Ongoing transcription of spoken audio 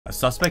A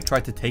suspect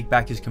tried to take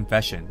back his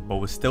confession, but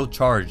was still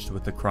charged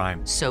with the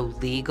crime. So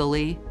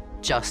legally,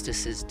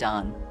 justice is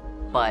done.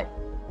 But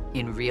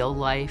in real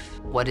life,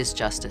 what is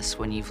justice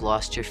when you've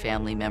lost your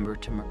family member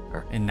to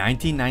murder? In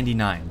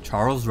 1999,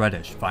 Charles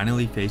Reddish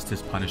finally faced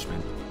his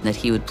punishment. That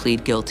he would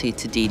plead guilty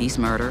to Dede's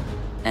murder,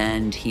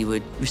 and he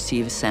would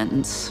receive a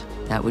sentence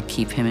that would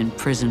keep him in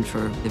prison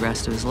for the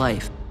rest of his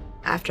life.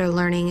 After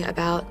learning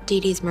about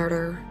Dede's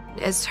murder,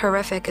 as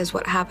horrific as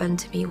what happened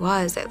to me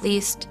was, at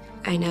least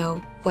I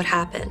know what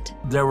happened.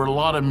 There were a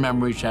lot of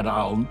memories that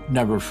I'll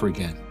never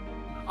forget.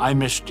 I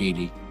miss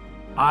Dede.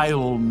 I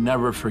will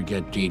never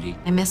forget Dede.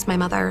 I miss my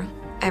mother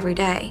every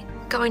day.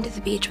 Going to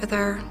the beach with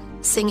her,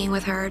 singing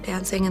with her,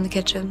 dancing in the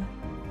kitchen.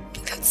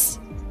 That's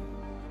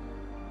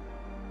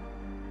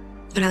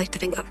what I like to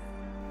think of.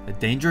 A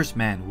dangerous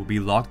man will be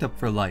locked up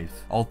for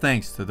life, all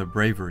thanks to the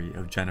bravery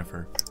of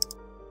Jennifer.